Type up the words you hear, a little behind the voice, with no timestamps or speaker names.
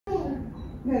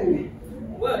Hey.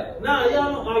 What? Nah,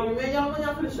 y'all don't argue, man. Y'all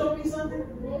finna show me something?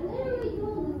 They're literally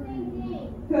doing the same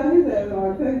thing. Tell his ass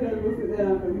on. Tell his ass to go sit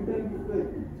down because you think he's slick.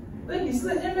 Think he's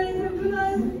slick? That ain't gonna do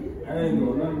nothing. I ain't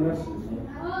doing nothing of that shit, man.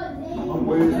 I'm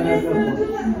way past that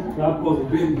point. I'm supposed to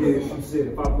be did some shit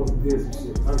if I'm supposed to do some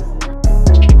shit.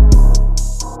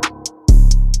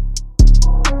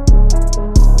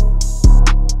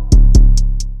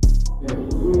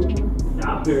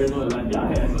 Y'all paranoid like y'all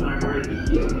had some already.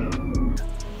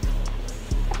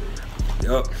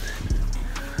 Yup.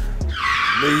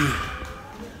 Me,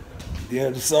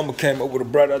 Deandra Summer came up with a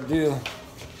bright idea.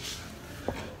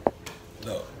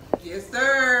 Look. Yes,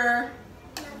 sir.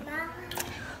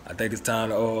 I think it's time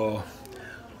to,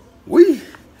 we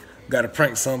gotta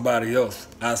prank somebody else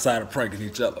outside of pranking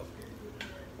each other.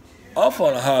 I'm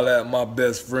finna holler at my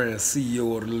best friend,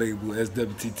 CEO of the label,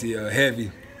 SWTTL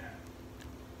Heavy.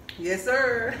 Yes,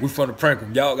 sir. We finna prank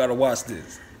him. Y'all gotta watch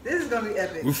this. This is gonna be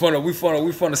epic. We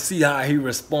finna see how he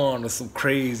respond to some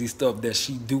crazy stuff that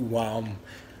she do while I'm.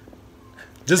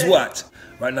 Just watch.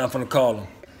 Right now I'm finna call him.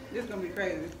 This is gonna be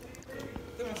crazy.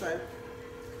 Come on, sir.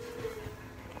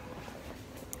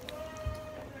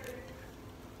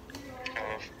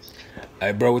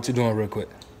 Hey, bro, what you doing real quick?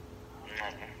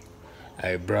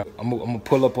 Hey, bro, I'm gonna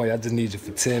pull up on you. I just need you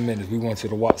for 10 minutes. We want you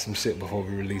to watch some shit before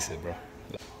we release it, bro.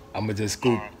 I'm gonna just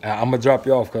scoop. I'm gonna drop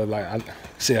you off, cause like, I'm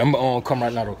gonna come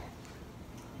right now though.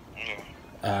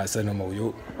 Alright, say no more,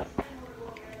 yo.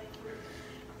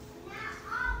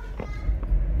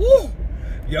 Woo!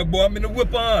 Yeah, boy, I'm in the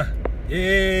whip on.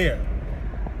 Yeah.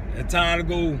 It's time to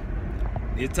go.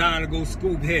 It's time to go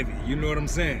scoop heavy. You know what I'm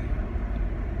saying?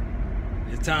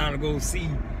 It's time to go see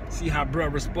how bruh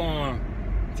respond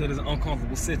to this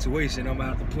uncomfortable situation I'm gonna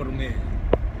have to put him in.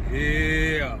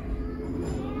 Yeah.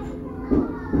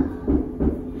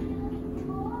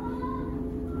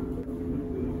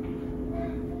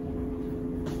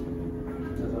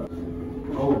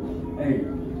 Oh, hey,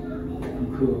 you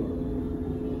could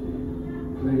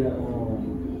play that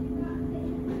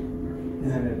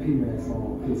that P-Man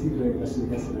song, cause he played that shit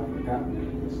yesterday. I forgot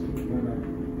that shit. Remember?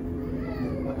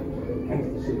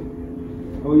 Gangsta shit.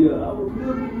 Oh yeah, I was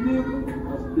nigga. I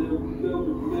still nigga.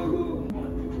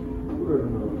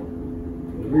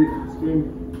 Where the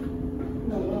screaming?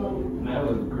 That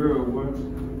was a girl, boy.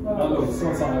 I know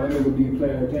sometimes that nigga be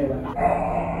playing a game like.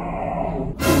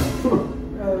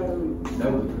 That was a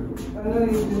girl. I know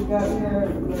you just got here,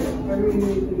 but I really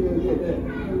need to go get that.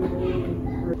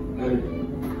 Hey,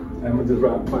 I'm gonna just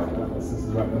ride the pipe. Since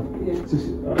it's right now. Yeah.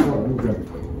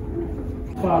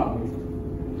 Wow.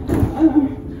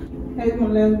 Hey, you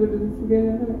gonna land with the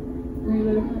spaghetti?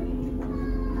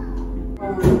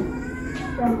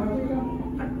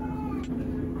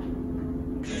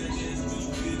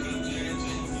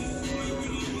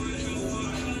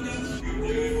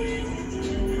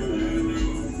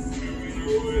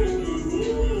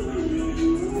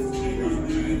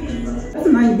 That's a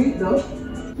nice beat, though.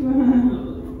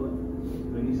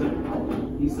 When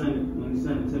he sang it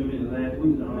 10 minutes last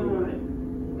week, I was like,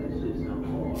 that shit sound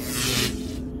hard.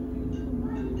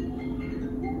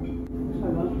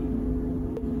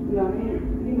 No,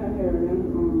 he not here again.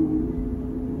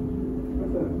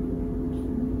 What's up?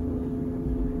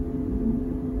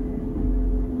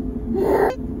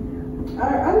 I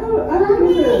know who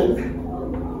it is.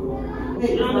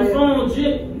 Hey, you on the phone,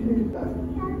 Jit?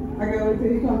 I gotta wait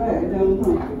till he come back. Then I'm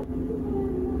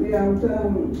coming. Yeah, I'm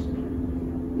telling him.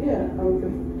 Yeah, I'm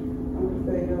gonna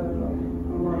say,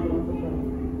 I'm working on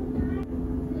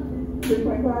the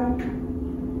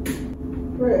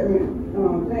 3.5? Fred,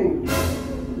 dang.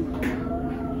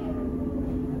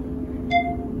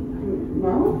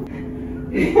 Mama?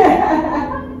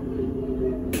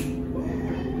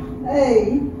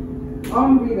 Hey, I'm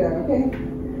gonna be there, okay?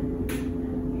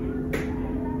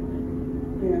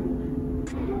 Yeah.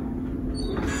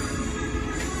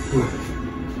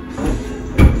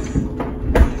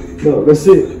 Look, that's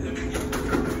it.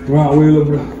 Round wheel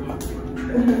over there.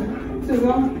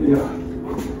 Yeah.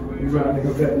 You riding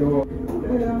up that door.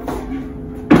 Yeah.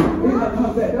 We got to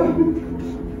back door.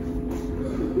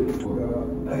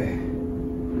 Hey.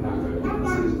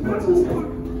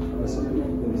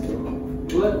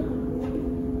 What?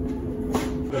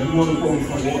 You want to go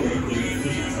from water?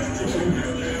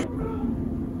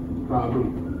 Probably.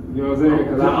 You know what I'm saying?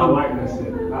 Because I like that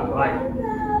shit. I like it.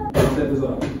 Set this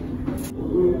up.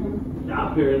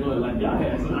 Y'all paranoid like y'all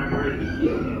had some already.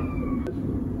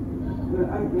 I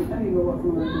need to go walk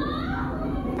from right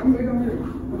here.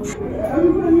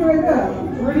 I'm putting you right there.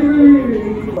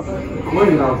 Really.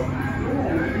 Wait, house.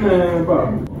 Man, bro.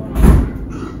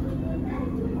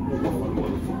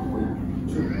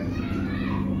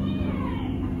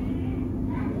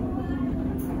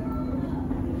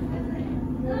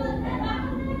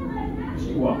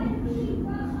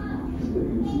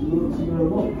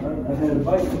 had a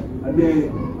bike. And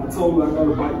then I told her I got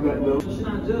a bike back though. She's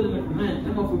not judging me for nothing.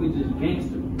 That motherfucker just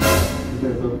gangster.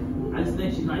 I just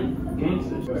think she's like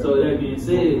gangster. So that being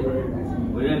said,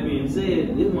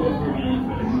 this motherfucker ain't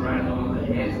finna be riding on the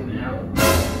ass in the alley.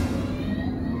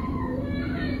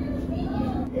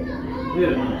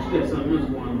 Yeah, man, she got something else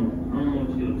going on. I don't know what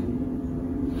she up to.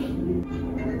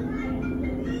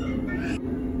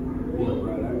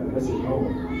 That's it. Oh.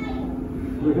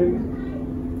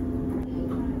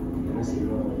 That's it.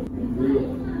 Real.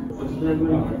 What's that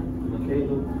name?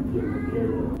 Michaela? Yeah,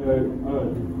 Michaela.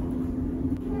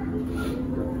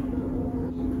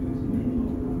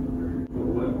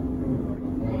 What?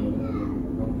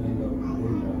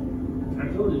 I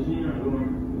told you she ain't not doing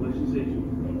what she said she was.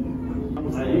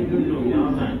 Like, you do know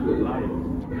y'all not good liars.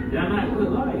 Y'all not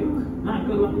good liars. Not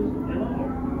good liars at all.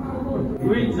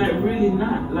 Really, like really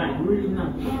not. Like really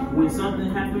not. When something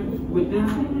happens with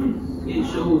them, it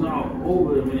shows all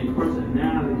over them in their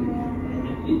personality.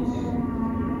 And it's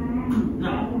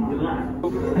no, you're lying.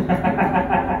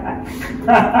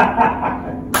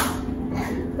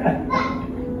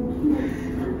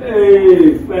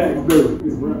 Hey, fat girl.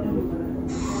 It's right.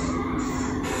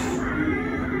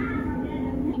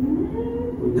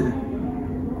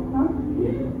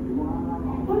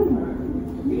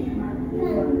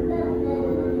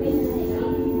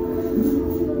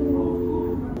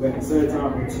 But at the same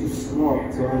time, I'm too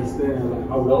smart to understand.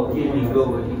 Like, I walk the corner. Go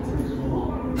with you too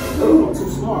smart. No, I'm too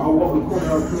smart. I walk the corner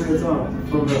out plenty of time.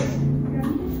 From the,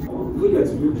 we got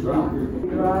to do dry.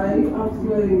 Right, I'm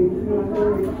sweating.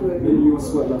 Maybe you don't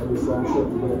sweat like this, so I'm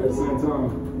tripping. But at the same time,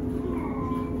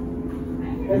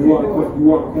 you walk the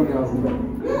corner house and back.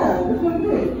 Yeah, that's what it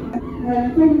is.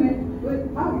 And Entanglement, but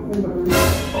I was thinking about it.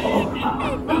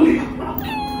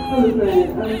 I'm saying.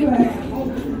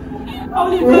 Oh,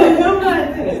 you playing him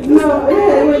like that? No,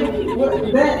 yeah,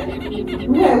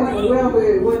 we had went well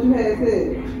with what you had said.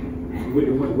 It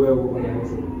went well with what I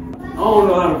said. I don't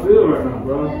know how to feel right now,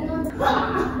 bro.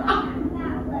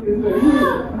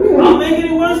 I'm making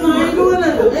it worse now. I ain't doing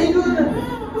nothing.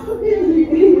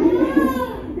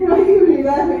 You know, he be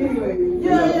laughing anyway.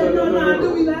 Yeah, no, I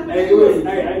do be laughing. Hey,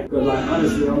 cause like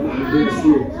honestly, I'm not being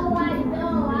serious. They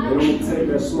don't take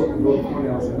that short to go to the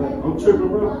corner house and back. I'm tripping,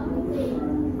 bro.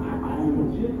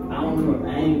 I don't know. I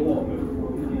ain't walking.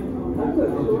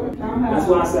 That's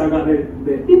why I say I got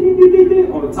that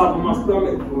on the top of my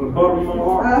stomach, on the bottom of my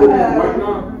heart, right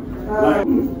now. Like,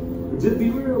 just be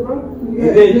real, bro. Yeah,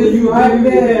 and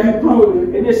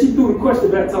then she threw the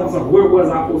question back, telling me where was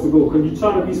I supposed to go? Cause you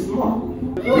trying to be smart.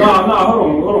 Nah,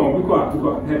 hold on, be quiet.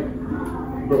 Hey,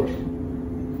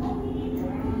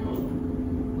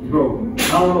 bro, I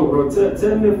don't know, bro.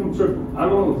 Tell me if I'm tripping. I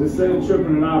don't know. Just say I'm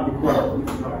tripping and I'll be quiet.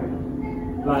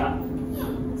 Like,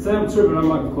 say I'm tripping, I'm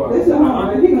not be quiet. That's your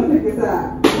mom, he gonna take his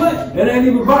side. What? It ain't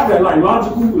even about that. Like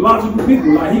logical people.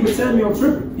 Like he could tell me I'm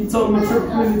tripping. He told me I'm tripping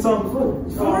plenty of times before.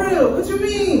 For real? What you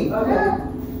mean?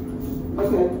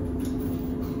 Okay.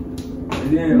 And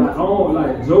then like I don't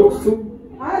like jokes too.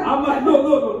 I'm like,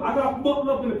 look, I got fucked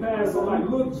up in the past, so like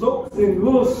little jokes and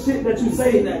little shit that you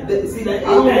say. That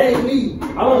ain't me.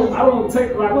 I don't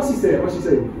take like what she said.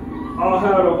 I'll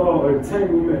have an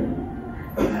entanglement.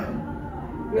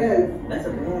 Yes. That's a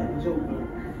bad joke.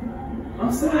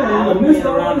 I'm saying, I in the midst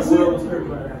of all the shit.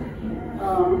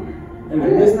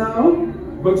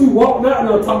 But you walk down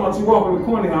there talking about you walk in the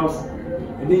corner house,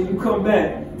 and then you come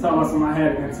back talking about somebody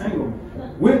had an entanglement.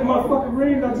 With my fucking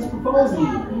ring, I just proposed to you. I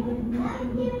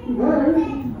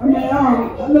mean, no.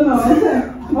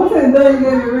 I'm saying, though you gave me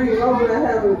a ring, why would I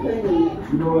have a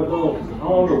entanglement? You know what, though? I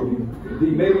don't know, D.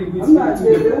 Maybe we I'm not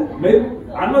bitter. Maybe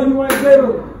I know you ain't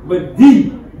bitter, but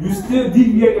D, you still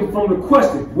deviating from the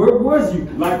question. Where was you?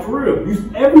 Like for real. You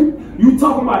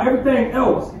talking about everything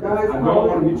else. I don't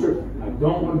want to be tripping. I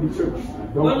don't want to be tripping.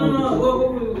 No.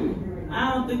 I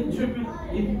don't think you're tripping.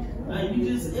 You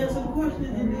just answer the question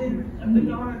and then I think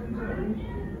y'all have to do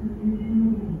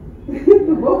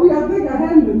What we all think I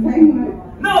had an entanglement?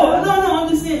 No, I'm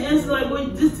just saying answer like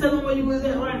just tell them where you was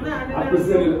at right now. I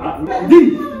presented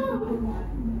D.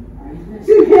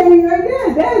 She came right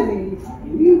there, Daddy.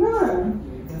 You fine.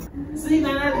 See,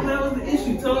 now that was the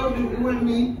issue. Told you it wasn't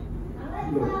me.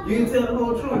 You didn't tell the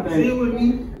whole truth. See, it was me.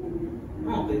 I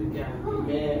don't think you got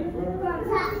mad.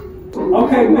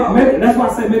 Okay, maybe, that's why I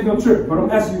say maybe I'm tripping, but I'm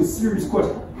asking you a serious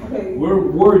question. Okay. Where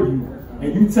were you?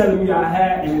 And you telling me I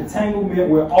had an entanglement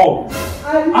with August.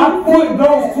 I put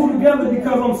those two together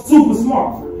because I'm super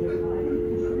smart.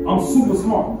 I'm super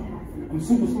smart.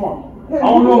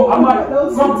 don't know. I might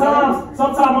sometimes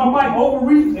I might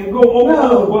overreach and go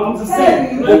over. But I'm just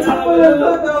saying. Let's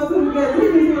put those two together. He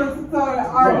just wants to start an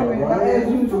argument as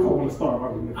usual. I want to start an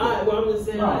argument. Alright, well, I'm just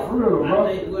saying, like, for real, bro. I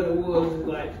think what it was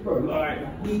like, alright,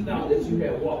 he thought that you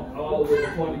had walked all the way to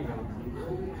the corner house.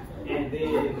 And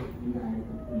then,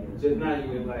 just not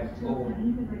even like, oh,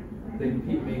 they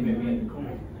keep me at the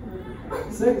corner.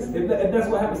 Say, if that's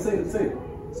what happened, say it.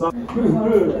 So, Put a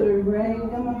ring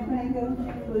on my finger.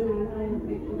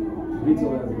 Get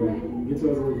your ass away. Get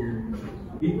your ass away.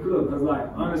 Be cool, cause like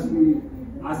honestly,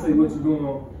 I say what you doing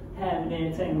on having an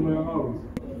entanglement always.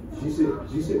 G shit.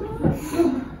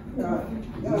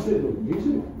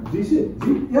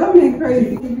 Y'all being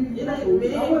crazy. It ain't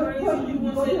big crazy. You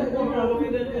want to say the woman over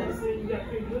there and say you got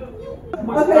picked up.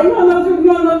 Okay, you wanna know the truth?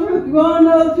 You wanna know the truth? You wanna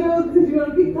know the truth? Cause you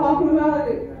wanna keep talking about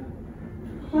it?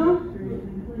 Huh?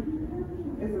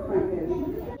 It's a prank, Heavy.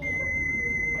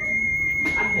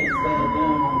 I can't stand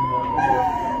down on y'all.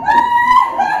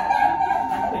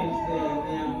 I can't stand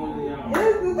down one of y'all.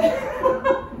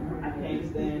 I can't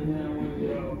stand down one of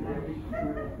y'all.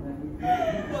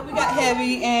 So we got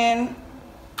Heavy and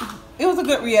it was a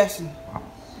good reaction.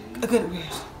 A good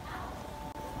reaction.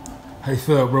 How you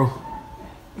feel, bro?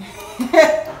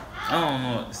 I don't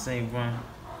know what to say, bro. I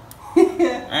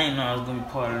ain't know I was gonna be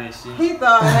part of that shit. He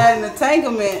thought I had an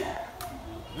entanglement.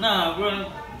 Nah,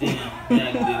 bro. Damn. Yeah, I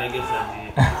did. I guess I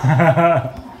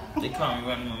did. They caught me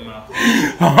running my mouth.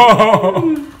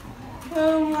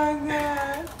 Oh my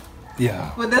god.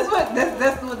 Yeah. But that's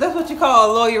what you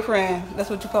call a lawyer friend. That's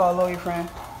what you call a lawyer friend.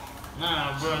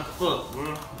 Nah, bro. Fuck,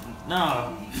 bro.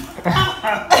 Nah.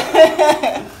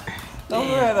 Don't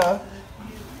worry though.